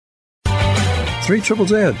3 Triple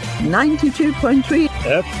Z. 92.3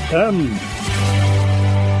 FM.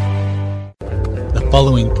 The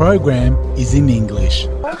following program is in English.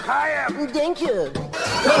 Thank you.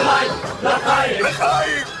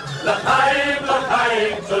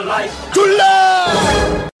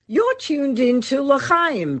 You're tuned in to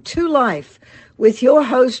L'chaim, to Life, with your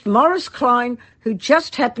host Morris Klein, who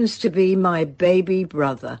just happens to be my baby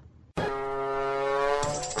brother.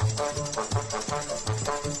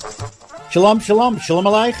 Shalom, shalom, shalom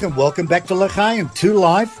aleichem. Welcome back to L'chaim, to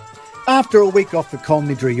Life, after a week off the Kol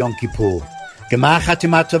Nidre Yom Kippur. Gemach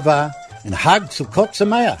Hatima Tova and Hag Sukkot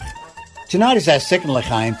Sameach. Tonight is our second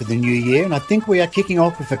L'chaim for the new year, and I think we are kicking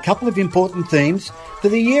off with a couple of important themes for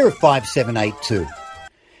the year of 5782.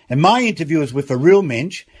 And my interview is with a real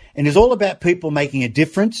mensch, and is all about people making a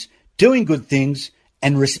difference, doing good things,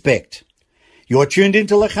 and respect. You're tuned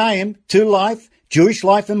into L'chaim, to Life, Jewish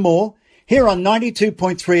Life and more, here on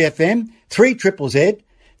 92.3 FM, 3 Triple Z.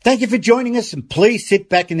 Thank you for joining us, and please sit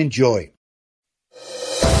back and enjoy.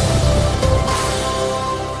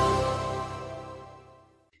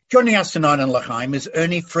 Joining us tonight on L'chaim is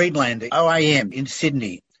Ernie Friedlander OAM in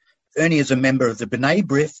Sydney. Ernie is a member of the B'nai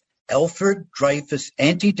B'rith Alfred Dreyfus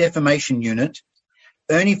Anti-Defamation Unit.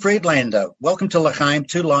 Ernie Friedlander, welcome to L'chaim,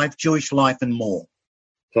 to Life, Jewish Life and more.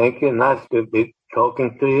 Thank you. Nice to be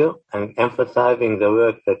talking to you and emphasizing the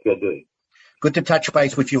work that you're doing. Good to touch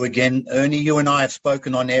base with you again. Ernie, you and I have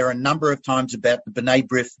spoken on air a number of times about the B'nai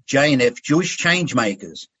B'rith J&F, Jewish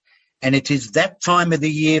Changemakers. And it is that time of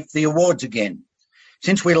the year for the awards again.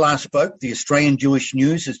 Since we last spoke, the Australian Jewish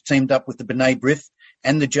News has teamed up with the B'nai B'rith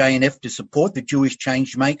and the J&F to support the Jewish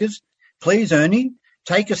Changemakers. Please, Ernie,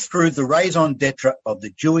 take us through the raison d'etre of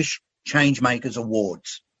the Jewish Changemakers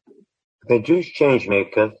Awards. The Jewish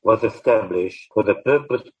Changemakers was established for the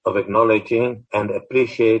purpose of acknowledging and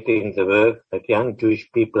appreciating the work that young Jewish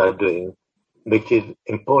people are doing, which is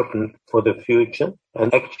important for the future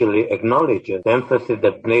and actually acknowledges the emphasis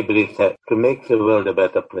that B'nai B'rith has to make the world a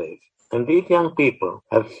better place. And these young people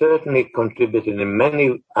have certainly contributed in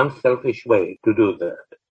many unselfish ways to do that.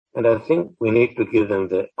 And I think we need to give them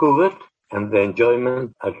the kuvvet and the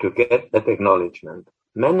enjoyment to get that acknowledgement.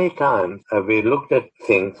 Many times we looked at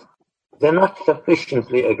things, they're not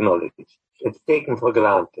sufficiently acknowledged. It's taken for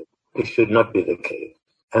granted. This should not be the case.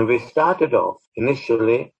 And we started off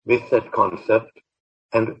initially with that concept,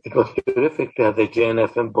 and it was terrific to have the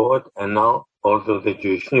JNF on board and now also the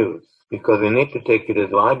Jewish News, because we need to take it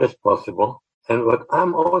as wide as possible. And what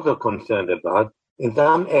I'm also concerned about, in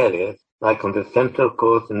some areas, like on the Central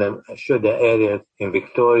Coast and the Shuda areas in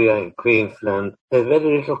Victoria, in Queensland, there's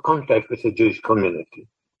very little contact with the Jewish community.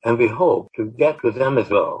 And we hope to get to them as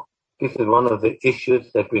well. This is one of the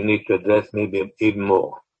issues that we need to address maybe even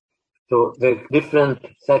more. So the different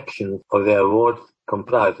sections of the awards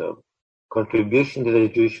comprise of contribution to the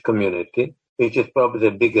Jewish community, which is probably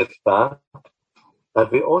the biggest part,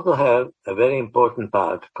 but we also have a very important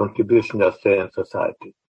part, contribution to Australian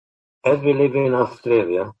society. As we live in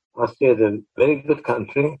Australia is a very good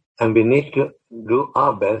country, and we need to do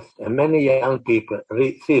our best, and many young people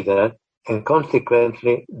see that and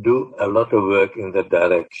consequently do a lot of work in that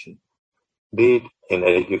direction, be it in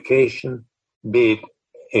education, be it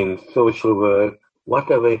in social work,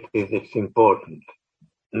 whatever it is, it's important.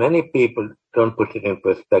 Many people don't put it in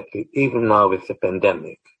perspective, even now with the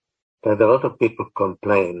pandemic. There's a lot of people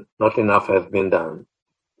complain, not enough has been done.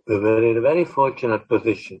 We were in a very fortunate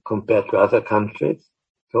position compared to other countries.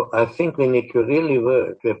 So I think we need to really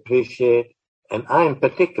work to appreciate, and I in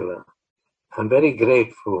particular, I'm very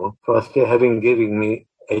grateful for Australia having given me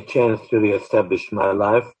a chance to reestablish my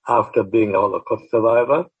life after being a Holocaust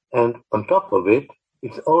survivor. And on top of it,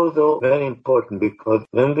 it's also very important because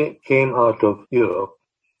when we came out of Europe,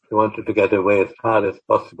 we wanted to get away as far as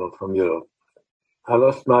possible from Europe. I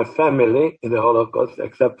lost my family in the Holocaust,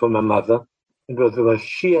 except for my mother. It was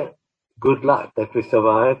sheer good luck that we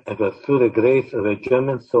survived, and it was through the grace of a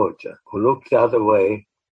German soldier who looked the other way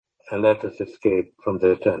and let us escape from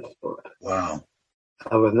the transport. Wow.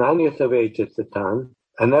 I was 9 years of age at the time.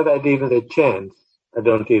 I never had even the chance, I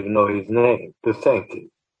don't even know his name, to thank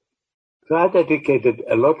him. So I dedicated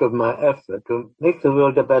a lot of my effort to make the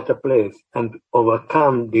world a better place and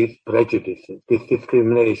overcome these prejudices, this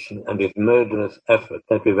discrimination, and this murderous effort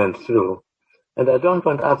that we went through. And I don't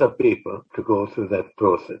want other people to go through that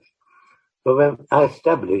process. So when I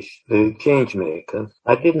established the Changemakers,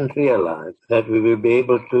 I didn't realize that we will be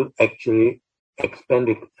able to actually expand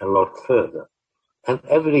it a lot further. And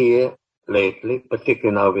every year lately,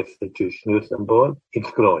 particularly now with the Jewish News on board, it's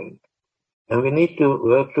growing. And we need to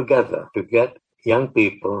work together to get young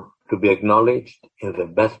people to be acknowledged in the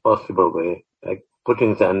best possible way, like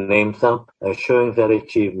putting their names up, showing their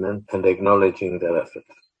achievement, and acknowledging their efforts.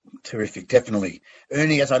 Terrific, definitely.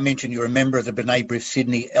 Ernie, as I mentioned, you're a member of the B'nai B'rith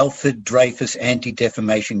Sydney Alfred Dreyfus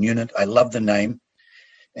Anti-Defamation Unit. I love the name.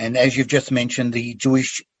 And as you've just mentioned, the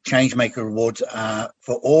Jewish Changemaker Awards are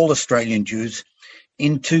for all Australian Jews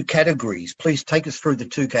in 2 categories. Please take us through the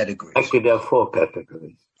 2 categories. Actually, there are 4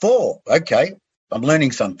 categories. 4? Okay. I'm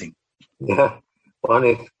learning something. Yeah. One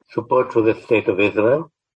is support for the State of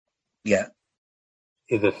Israel. Yeah.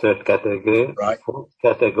 Is the 3rd category. Right. The 4th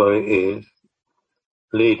category is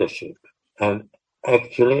leadership. And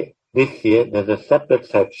actually, this year, there's a separate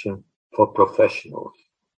section for professionals.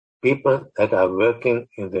 People that are working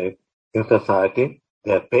in society,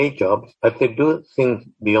 they have paid jobs, but they do things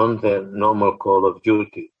beyond their normal call of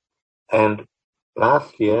duty. And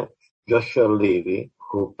last year, Joshua Levy,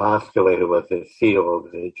 who passed away, who was the CEO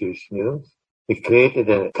of the Jewish News, he created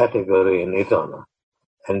a category in his honor.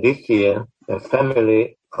 And this year, the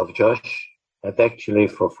family of Josh had actually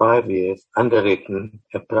for 5 years underwritten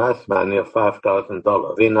a prize money of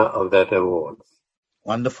 $5,000, winner of that award.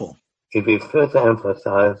 Wonderful. If we further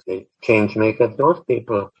emphasize the change makers, those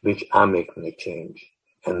people which are making a change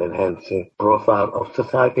and enhancing profile of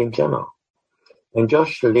society in general. And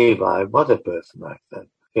Josh Levi was a person like that.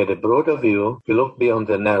 He had a broader view, he looked beyond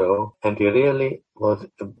the narrow, and he really was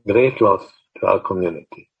a great loss to our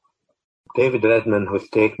community. David Redman, who's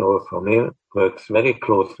taken over from him, works very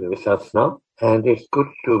closely with us now, and it's good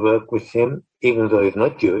to work with him, even though he's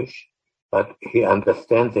not Jewish, but he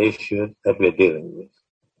understands the issues that we're dealing with.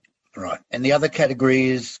 Right. And the other category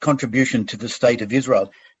is contribution to the State of Israel.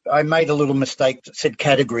 I made a little mistake, said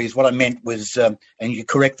categories. What I meant was, and you're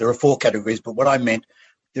correct, there are 4 categories, but what I meant,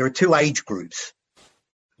 there are 2 age groups.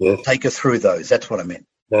 Yes. Take us through those. That's what I meant.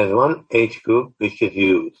 There's one age group which is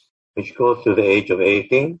youth, which goes to the age of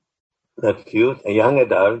 18. That's youth. And young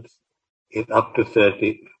adults is up to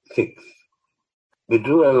 36. We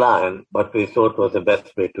drew a line, but we thought was the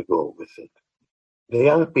best way to go with it. The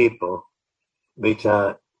young people, which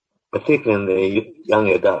are particularly the young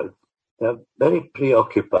adults, they're very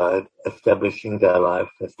preoccupied establishing their lives,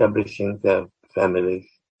 establishing their families.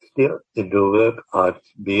 Still, they do work out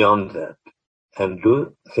beyond that and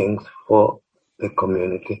do things for the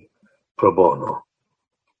community pro bono.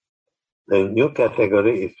 The new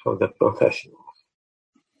category is for the professionals.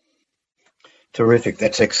 Terrific.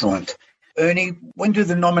 That's excellent. Ernie, when do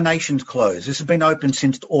the nominations close? This has been open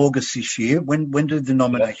since August this year. When do the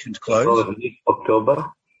nominations close?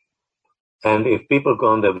 October. And if people go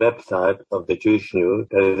on the website of the Jewish News,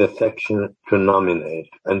 there is a section to nominate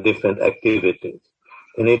and different activities.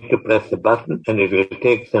 They need to press a button and it will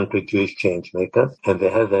take them to Jewish Changemakers, and they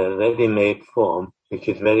have a ready-made form which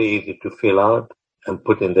is very easy to fill out and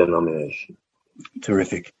put in their nomination.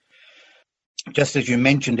 Terrific. Just as you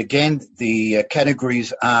mentioned again, the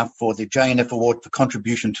categories are for the JNF Award for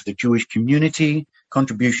contribution to the Jewish community,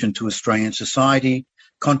 contribution to Australian society,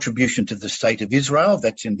 contribution to the State of Israel,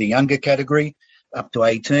 that's in the younger category, up to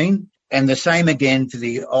 18, and the same again for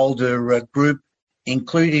the older group,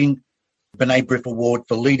 including B'nai B'rith Award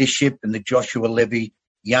for leadership and the Joshua Levy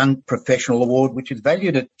Young Professional Award, which is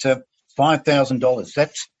valued at $5,000.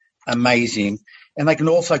 That's amazing. And they can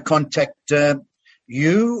also contact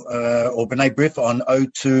you or B'nai B'rith on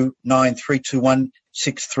 029321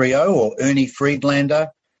 or Ernie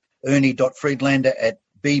Friedlander,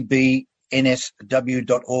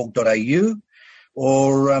 ernie.friedlander@bbnsw.org.au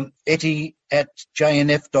or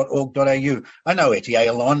Etty@jnf.org.au. I know Etty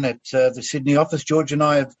Ayalon at the Sydney office. George and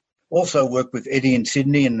I have also worked with Etty in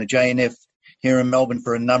Sydney and the JNF here in Melbourne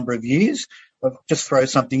for a number of years. I'll just throw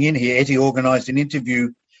something in here. Etty organised an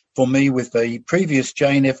interview for me with a previous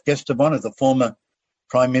JNF guest of honour, the former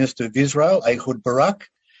Prime Minister of Israel, Ehud Barak,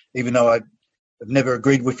 even though I've never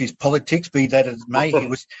agreed with his politics, be that as it may.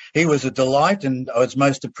 He was a delight, and I was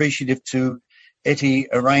most appreciative to Etty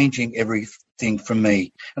arranging everything for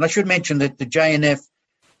me. And I should mention that the JNF,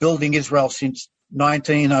 building Israel since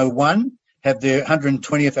 1901, have their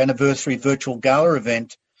 120th anniversary virtual gala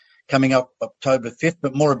event coming up October 5th,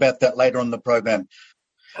 but more about that later on the program.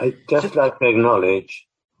 I'd just like to acknowledge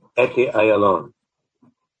Etty Ayalon,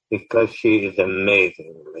 because she is an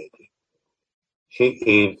amazing lady. She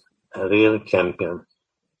is a real champion.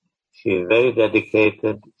 She is very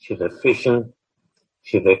dedicated. She's efficient.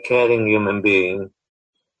 She's a caring human being.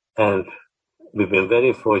 And we've been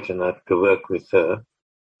very fortunate to work with her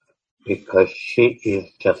because she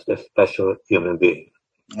is just a special human being.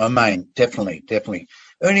 Amen. Definitely.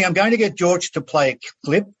 Ernie, I'm going to get George to play a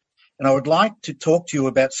clip, and I would like to talk to you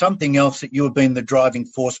about something else that you have been the driving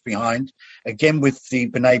force behind, again with the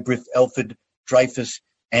B'nai B'rith Alfred Dreyfus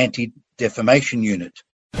Anti-Defamation Unit.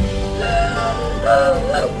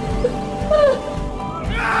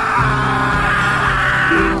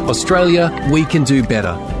 Australia, we can do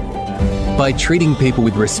better. By treating people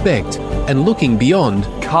with respect and looking beyond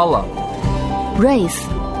colour, race,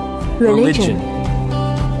 religion,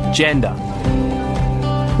 gender.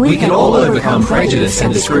 We can all overcome prejudice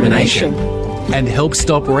and discrimination and help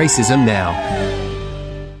stop racism now.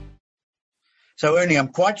 So, Ernie, I'm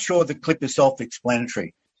quite sure the clip is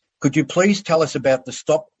self-explanatory. Could you please tell us about the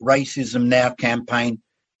Stop Racism Now campaign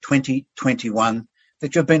 2021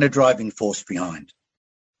 that you've been a driving force behind?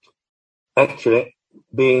 Actually,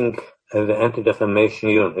 being the Anti-Defamation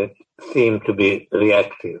Unit seemed to be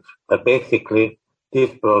reactive, but basically this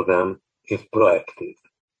program is proactive.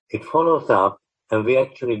 It follows up, and we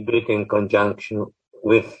actually do it in conjunction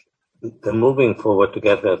with the Moving Forward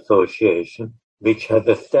Together Association, which has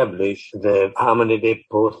established the Harmony Day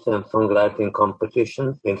poster and songwriting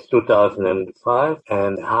competition since 2005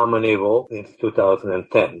 and Harmony Walk since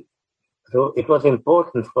 2010. So it was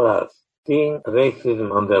important for us, seeing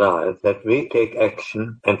racism on the rise, that we take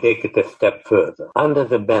action and take it a step further. Under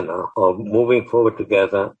the banner of Moving Forward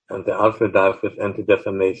Together and the Alfred Dreyfus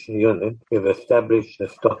Anti-Defamation Unit, we've established the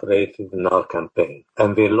Stop Racism Now campaign.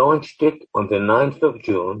 And we launched it on the 9th of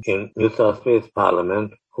June in New South Wales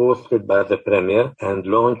Parliament, hosted by the Premier and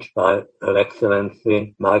launched by Her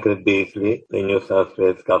Excellency Margaret Beazley, the New South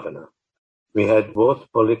Wales Governor. We had both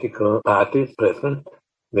political parties present.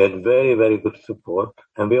 We had very, very good support.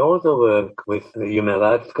 And we also work with the Human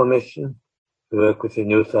Rights Commission. We work with the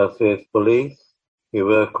New South Wales Police. We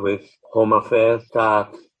work with Home Affairs,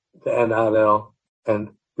 START, the NRL.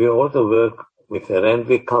 And we also work with the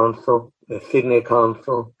Randwick Council, the Sydney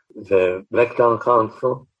Council, the Blacktown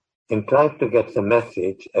Council, in trying to get the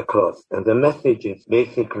message across. And the message is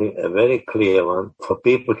basically a very clear one for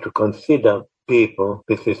people to consider people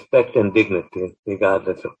with respect and dignity,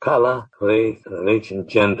 regardless of color, race, religion,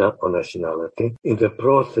 gender, or nationality, in the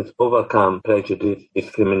process overcome prejudice,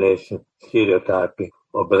 discrimination, stereotyping,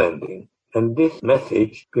 or blending. And this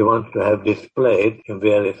message we want to have displayed in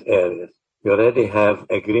various areas. We already have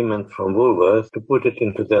agreement from Woolworths to put it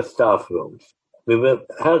into their staff rooms. We were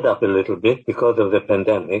held up a little bit because of the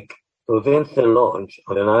pandemic. So since the launch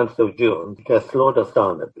on the 9th of June, it has slowed us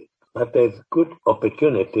down a bit. But there's good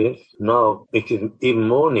opportunities now, which is even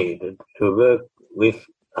more needed, to work with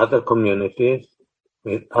other communities,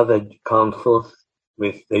 with other councils,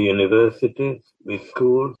 with the universities, with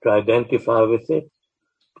schools, to identify with it.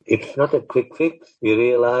 It's not a quick fix. We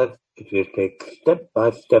realize it will take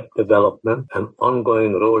step-by-step development and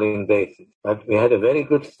ongoing rolling basis. But we had a very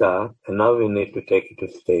good start, and now we need to take it to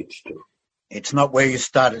stage 2. It's not where you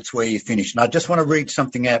start, it's where you finish. And I just want to read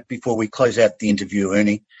something out before we close out the interview,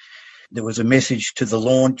 Ernie. There was a message to the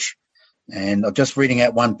launch, and I'm just reading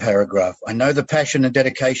out one paragraph. I know the passion and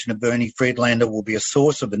dedication of Ernie Friedlander will be a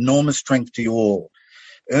source of enormous strength to you all.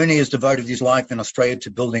 Ernie has devoted his life in Australia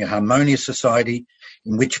to building a harmonious society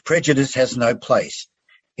in which prejudice has no place.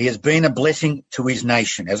 He has been a blessing to his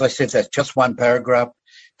nation. As I said, that's just one paragraph.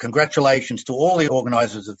 Congratulations to all the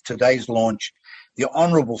organisers of today's launch, the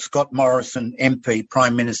Honourable Scott Morrison, MP,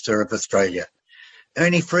 Prime Minister of Australia.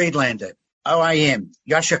 Ernie Friedlander, OAM,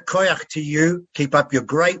 Yasha Koyach to you. Keep up your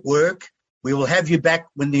great work. We will have you back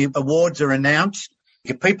when the awards are announced.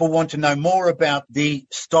 If people want to know more about the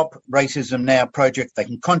Stop Racism Now project, they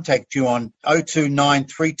can contact you on 029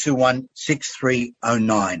 321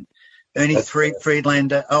 6309. Ernie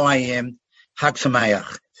Friedlander, OAM, Hag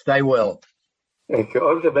Sameach. Stay well. Thank you.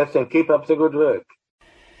 All the best and keep up the good work.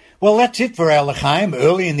 Well, that's it for our L'chaim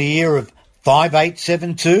early in the year of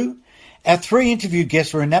 5872. Our 3 interview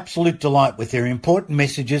guests were an absolute delight with their important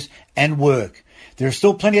messages and work. There is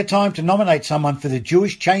still plenty of time to nominate someone for the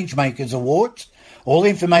Jewish Changemakers Awards. All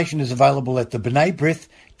the information is available at the B'nai B'rith,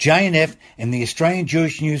 JNF and the Australian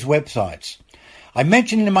Jewish News websites. I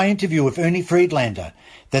mentioned in my interview with Ernie Friedlander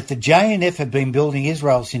that the JNF have been building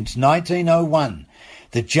Israel since 1901.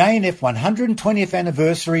 The JNF 120th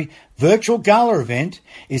anniversary virtual gala event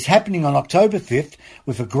is happening on October 5th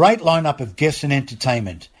with a great lineup of guests and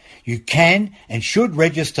entertainment. You can and should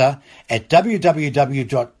register at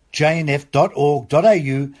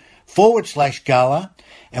www.jnf.org.au/gala.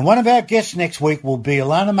 And one of our guests next week will be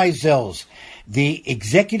Ilana Maisels, the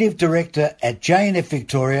Executive Director at JNF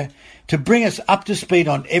Victoria, to bring us up to speed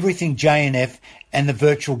on everything JNF and the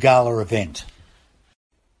virtual gala event.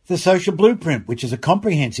 The Social Blueprint, which is a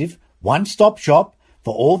comprehensive one-stop shop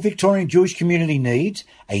for all Victorian Jewish community needs,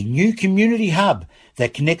 a new community hub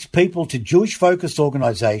that connects people to Jewish-focused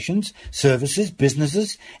organisations, services,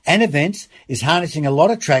 businesses and events, is harnessing a lot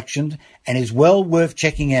of traction and is well worth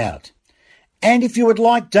checking out. And if you would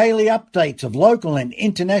like daily updates of local and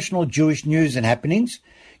international Jewish news and happenings,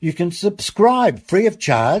 you can subscribe free of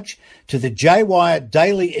charge to the J-Wire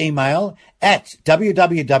daily email at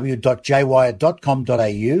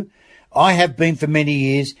www.jwire.com.au. I have been for many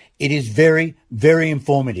years. It is very, very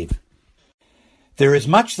informative. There is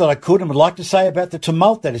much that I could and would like to say about the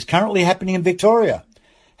tumult that is currently happening in Victoria.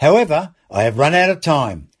 However, I have run out of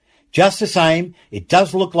time. Just the same, it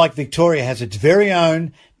does look like Victoria has its very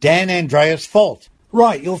own Dan Andreas fault.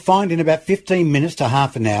 Right, you'll find in about 15 minutes to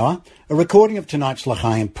half an hour a recording of tonight's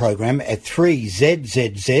L'chaim program at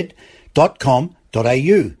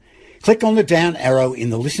 3zzz.com.au. Click on the down arrow in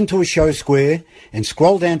the Listen to a Show square and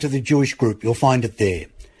scroll down to the Jewish group. You'll find it there.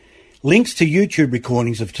 Links to YouTube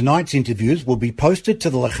recordings of tonight's interviews will be posted to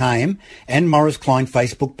the L'chaim and Morris Klein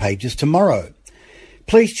Facebook pages tomorrow.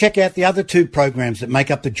 Please check out the other two programs that make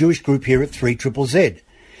up the Jewish group here at 3ZZZ.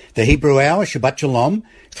 The Hebrew Hour, Shabbat Shalom,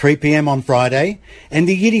 3 p.m. on Friday, and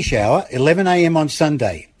the Yiddish Hour, 11 a.m. on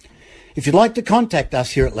Sunday. If you'd like to contact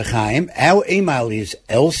us here at L'chaim, our email is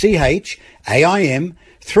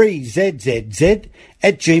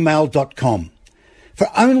lchaim3zzz@gmail.com. For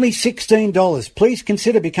only $16, please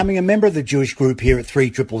consider becoming a member of the Jewish group here at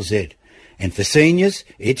 3ZZZ. And for seniors,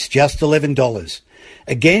 it's just $11.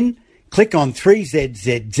 Again, click on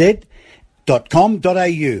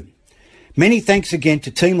 3zzz.com.au. Many thanks again to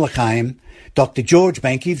Team L'chaim, Dr. George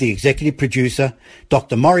Banky, the executive producer,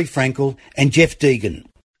 Dr. Maury Frankel, and Jeff Deegan.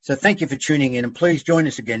 So thank you for tuning in, and please join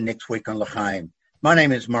us again next week on L'chaim. My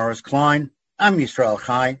name is Morris Klein. I'm Yisrael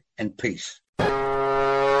Chai, and peace.